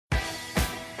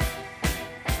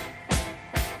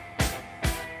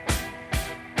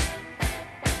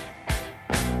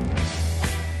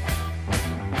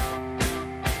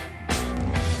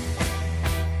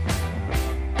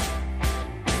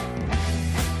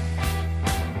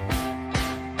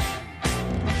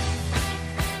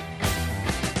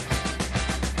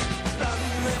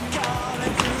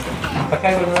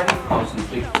Okay, we're ready.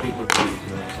 Big review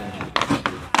to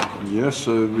Yes,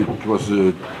 it was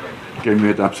a game we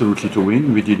had absolutely to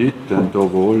win. We did it, and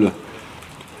overall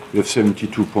we have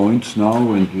 72 points now,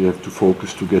 and we have to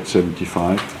focus to get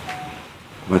 75.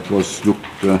 That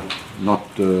looked not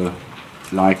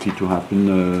likely to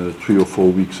happen 3 or 4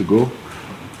 weeks ago,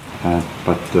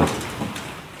 but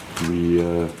we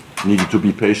needed to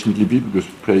be patiently because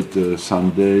we played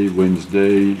Sunday,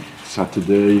 Wednesday,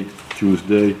 Saturday,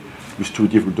 Tuesday with 2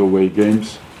 different away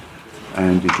games,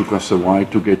 and it took us a while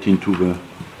to get into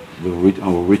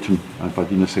our rhythm.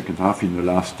 But in the second half, in the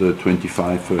last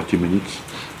 25-30 minutes,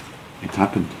 it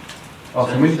happened. Oh,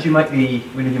 so when did you make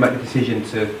the decision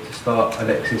to start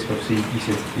Alexis? Obviously, you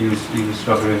said he was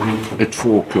struggling. At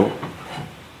 4 o'clock.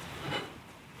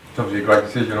 It's obviously a great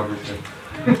decision, obviously.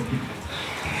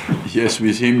 Yes,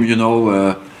 with him, you know,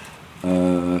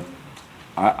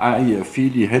 I feel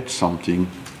he had something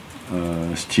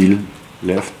still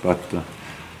left, but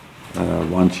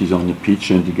once he's on the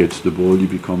pitch and he gets the ball, he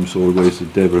becomes always a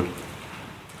devil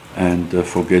and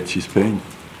forgets his pain.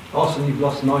 Arsenal, you've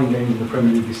lost 9 games in the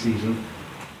Premier League this season.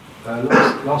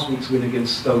 Last week's win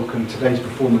against Stoke and today's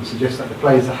performance suggests that the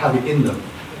players have it in them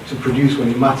to produce when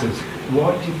it matters.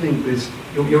 Why do you think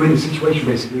you're in a situation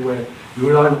basically where you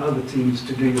rely on other teams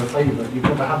to do you a favour? You've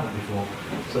never had that before.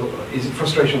 So is it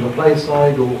frustration on the player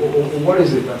side, or what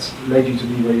is it that's led you to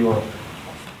be where you are?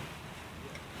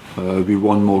 We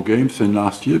won more games than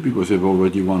last year because they've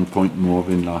already 1 point more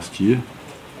than last year,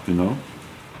 you know.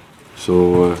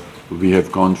 So we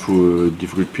have gone through a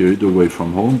difficult period away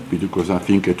from home because I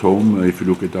think at home, if you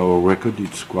look at our record,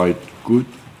 it's quite good.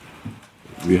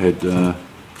 We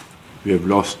have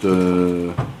lost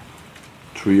 3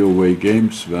 away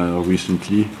games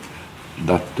recently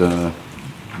that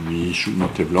we should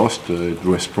not have lost. At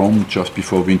West Brom just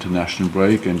before the international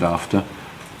break and after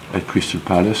at Crystal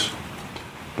Palace.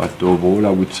 But overall,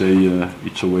 I would say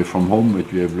it's away from home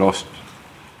that we have lost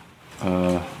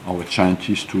our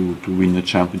chances to win the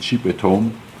championship at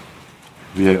home.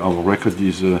 Our record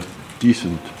is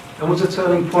decent. And was the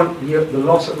turning point the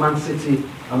loss at Man City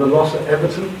and the loss at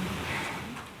Everton?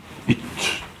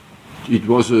 It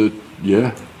was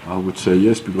I would say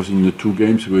yes, because in the 2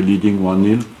 games we were leading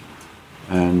 1-0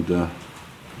 and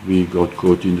we got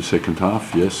caught in the second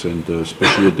half, yes, and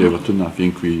especially at Everton, I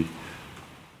think we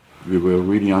were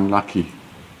really unlucky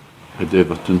at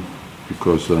Everton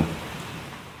because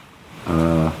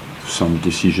some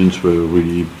decisions were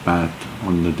really bad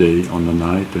on the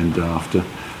night, and after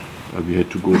we had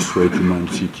to go straight to Man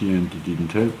City and it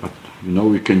didn't help. But you know,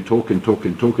 we can talk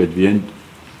at the end.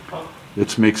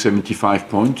 Let's make 75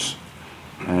 points,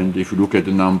 and if you look at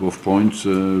the number of points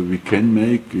we can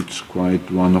make, it's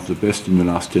quite one of the best in the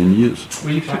last 10 years.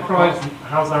 Were you surprised?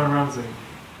 How's Aaron Ramsey?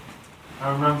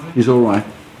 He's all right.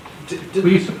 Were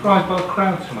you surprised by the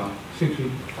crowd tonight? Seems to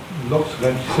be lots of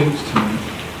empty seats tonight.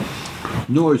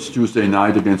 No, it's Tuesday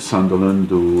night against Sunderland,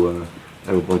 who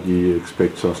everybody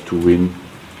expects us to win,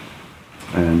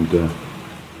 and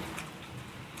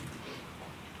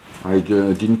I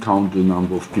didn't count the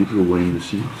number of people who were in the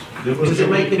seats. Does it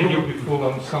make it will be full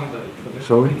on Sunday?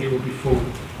 Sorry? I think it will be full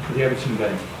for the Everton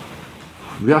game.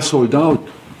 We are sold out.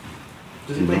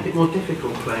 Does it make it more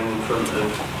difficult playing in front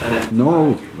of an empty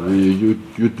No, crowd?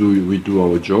 we do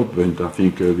our job, and I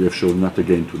think we have shown that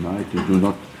again tonight.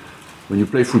 When you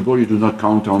play football, you do not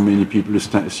count how many people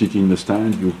sit in the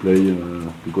stand. You play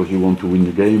because you want to win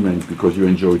the game and because you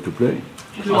enjoy to play.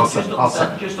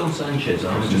 Just on Sanchez,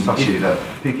 I was just ask you that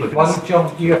people are One,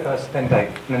 John, you go first, then Dave,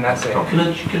 and then that's it. Can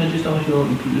I just ask you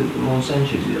on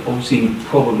Sanchez? Obviously,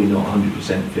 probably not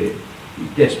 100% fit. He's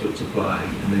desperate to play,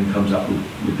 and then comes up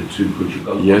with the 2 crucial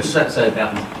goals. Yes. What does that say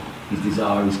about his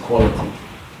desire, his quality?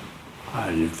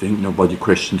 I think nobody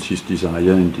questions his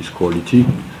desire and his quality,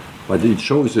 but it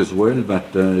shows as well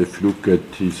that if you look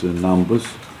at his numbers,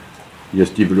 he has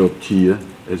developed here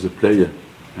as a player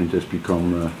and has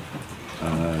become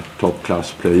a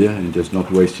top-class player and has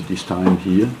not wasted his time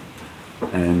here,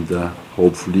 and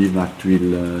hopefully that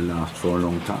will last for a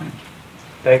long time.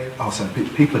 Dave? Also,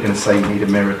 people are going to say you need a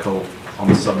miracle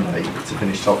on Sunday to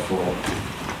finish top 4.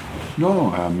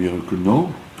 No, a miracle,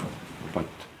 no. But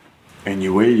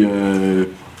anyway,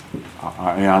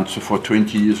 I answer for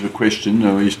 20 years the question,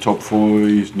 is top 4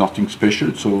 is nothing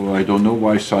special, so I don't know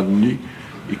why suddenly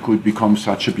it could become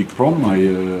such a big problem.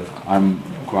 I'm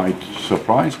quite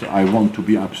surprised. I want to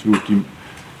be absolutely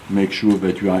make sure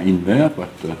that we are in there,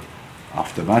 but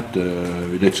after that,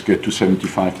 let's get to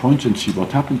 75 points and see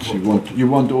what happens. You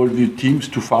want all the teams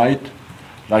to fight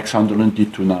like Sunderland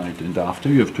did tonight, and after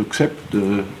you have to accept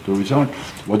the result.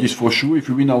 What is for sure, if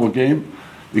we win our game,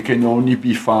 we can only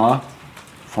be far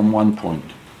from 1 point,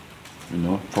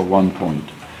 for 1 point.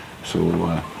 So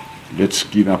let's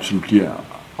give absolutely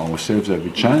ourselves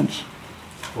every chance.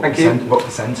 What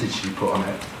percentage do you put on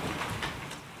it?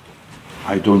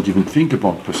 I don't even think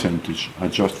about percentage. I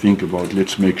just think about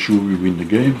let's make sure we win the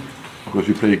game, because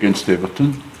we play against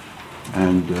Everton,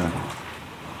 and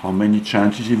how many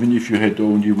chances, even if you had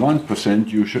only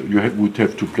 1%, you would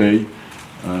have to play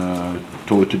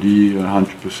totally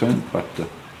 100%, but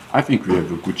I think we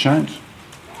have a good chance.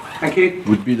 Thank you.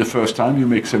 Would be the first time you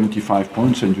make 75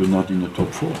 points and you're not in the top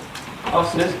 4.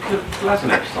 Arsenal, has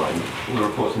Kolasinac signed? All the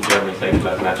reports in Germany say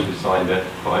Kolasinac has signed a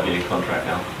 5-year contract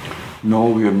now. No,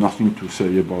 we have nothing to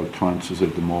say about transfers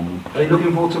at the moment. Are you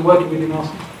looking forward to working with him,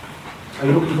 Arsenal? Are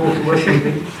you looking forward to working with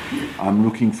him? I'm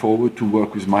looking forward to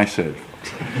work with myself.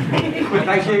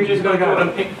 Thank you. Just got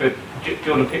Jordan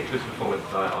Pickford's performance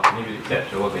tonight. Arsenal, he was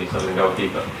exceptional, wasn't he? Southern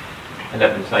goalkeeper.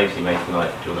 11 saves he made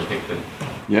tonight, Jordan Pickford.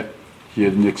 Yeah, he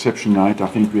had an exceptional night. I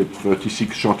think we had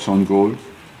 36 shots on goal,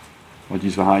 what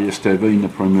is the highest ever in the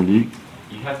Premier League.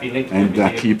 You have been linked to And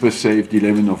him. the keeper saved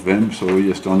 11 of them, so he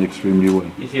has done extremely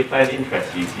well. Is he a player that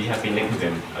interests you? You have been linked with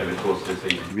him over the course of the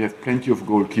season. We have plenty of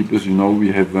goalkeepers, we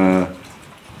have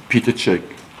Peter Cech,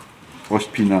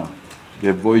 Ospina, we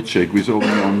have Wojciech, who is only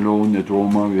on loan at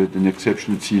Roma. We had an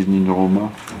exceptional season in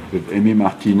Roma. We have Emi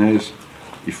Martinez.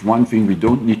 If one thing we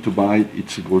don't need to buy,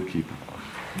 it's a goalkeeper.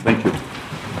 Thank you.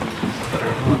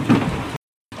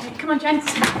 Come on,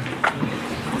 gents.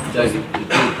 David,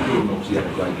 Jordan obviously had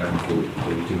a great game for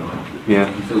you tonight.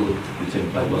 Yeah. You feel the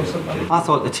team played well? I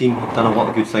thought the team had done a lot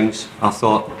of good things. I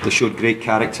thought they showed great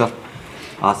character.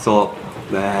 I thought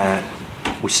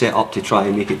we set up to try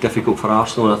and make it difficult for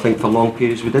Arsenal, and I think for long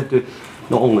periods we did do.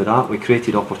 Not only that, we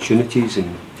created opportunities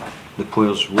and the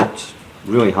players worked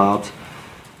really hard.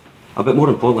 A bit more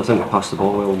importantly, I think we passed the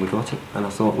ball well when we got it, and I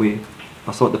thought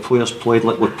the players played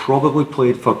like we'd probably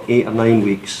played for 8 or 9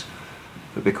 weeks,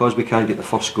 but because we can't get the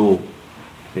first goal,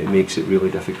 it makes it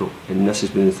really difficult. And this has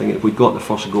been the thing, if we'd got the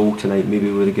first goal tonight, maybe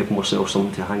we would have given ourselves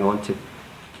something to hang on to.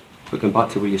 But going back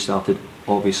to where you started,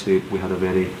 obviously we had a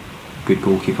very good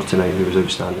goalkeeper tonight who was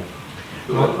outstanding.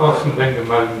 Arsene Wenger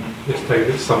moaned yesterday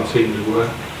that some teams were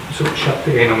sort of shut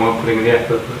it in and weren't putting in the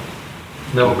effort,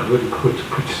 but no one could really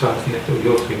criticise the effort of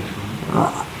your team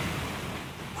tonight.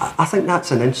 I think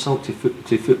that's an insult to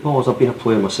footballers. I've been a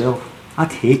player myself.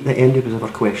 I'd hate that anybody was ever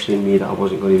questioning me that I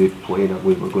wasn't going to be playing, that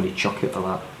we were going to chuck it or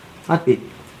that.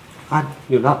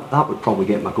 That would probably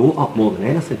get my goat up more than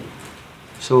anything.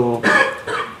 So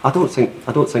I don't think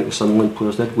the Sunderland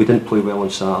players did. We didn't play well on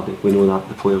Saturday. We know that.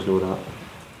 The players know that.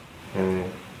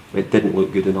 It didn't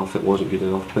look good enough. It wasn't good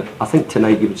enough. But I think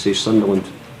tonight you would say Sunderland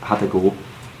had a go,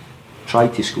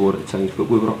 tried to score at times, but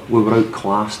we were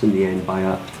outclassed in the end by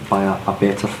a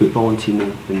better footballing team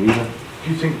than we were. Do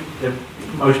you think that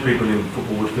most people in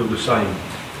football would feel the same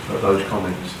about those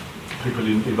comments? People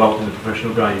involved in the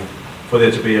professional game, for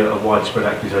there to be a widespread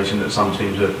accusation that some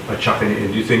teams are chucking it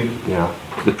in? Do you think? Yeah,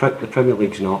 the Premier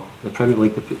League's not. The Premier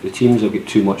League, the teams have got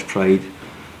too much pride.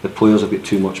 The players have got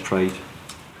too much pride.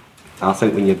 I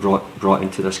think when you're brought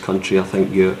into this country, I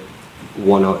think you're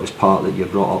one as part that you're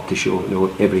brought up to show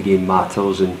every game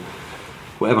matters, and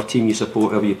whatever team you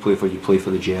support, whoever you play for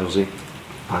the jersey,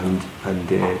 and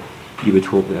you would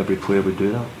hope that every player would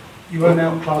do that. You weren't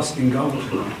outclassed in goal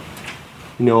tonight.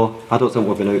 No, I don't think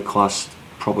we've been outclassed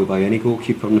probably by any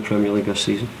goalkeeper in the Premier League this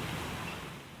season.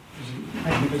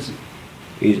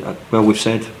 Well, we've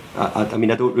said. I mean,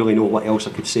 I don't really know what else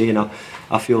I could say, and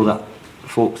I feel that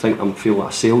folk think I feel like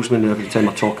a salesman every time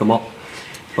I talk him up,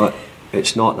 but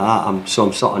it's not that. I'm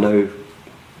sort of now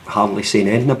hardly saying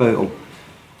anything about him.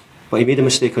 But he made a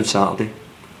mistake on Saturday,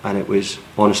 and it was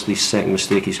honestly the second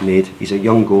mistake he's made. He's a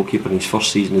young goalkeeper in his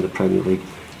first season in the Premier League.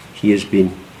 He has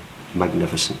been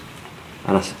magnificent,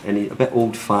 and he's a bit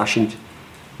old-fashioned.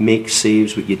 Makes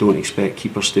saves what you don't expect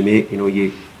keepers to make.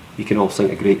 You can all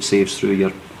think of great saves through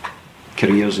your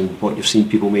careers and what you've seen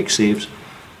people make saves.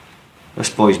 This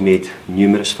boy's made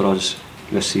numerous for us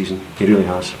this season. He really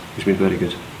has. He's been very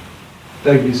good.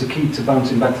 David, is the key to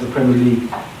bouncing back to the Premier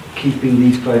League keeping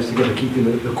these players together, keeping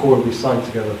the core of his side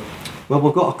together? Well,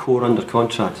 we've got a core under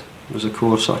contract. There's a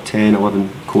core, sort of 10,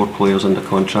 11 core players under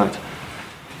contract.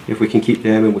 If we can keep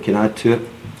them and we can add to it,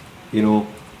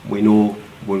 we know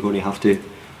we're going to have to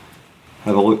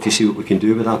have a look to see what we can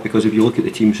do with that, because if you look at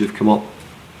the teams who've come up,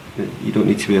 you don't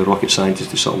need to be a rocket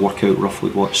scientist to sort of work out roughly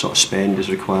what sort of spend is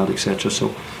required, etc. So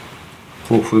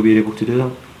hopefully we're able to do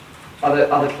that. Are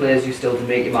there players you still to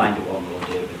make your mind up on, though,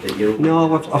 David? That you're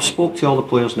No, I've spoke to all the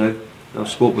players now. I've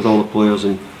spoke with all the players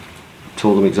and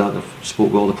told them exactly. I've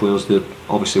spoke with all the players that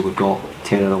obviously we've got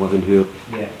 10 or 11 who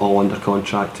are all under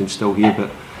contract and still here, but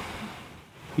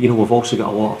you know, we've also got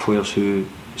a lot of players who,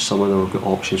 some of them have got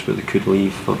options but they could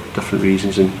leave for different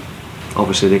reasons, and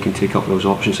obviously they can take up those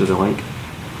options if they like.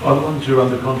 Are the ones who are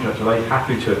under contract, are they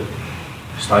happy to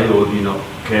stay, or do you not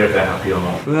care if they're happy or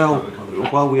not? Well,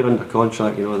 while we're under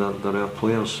contract, you know, there are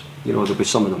players, you know, there'll be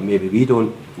some of them maybe we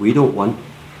don't want.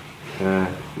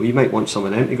 We might want some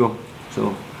of them to go.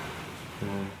 So,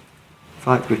 in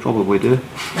fact, we probably do.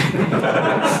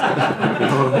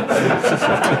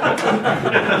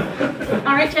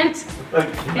 All right, gents.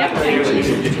 Yeah,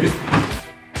 thank you.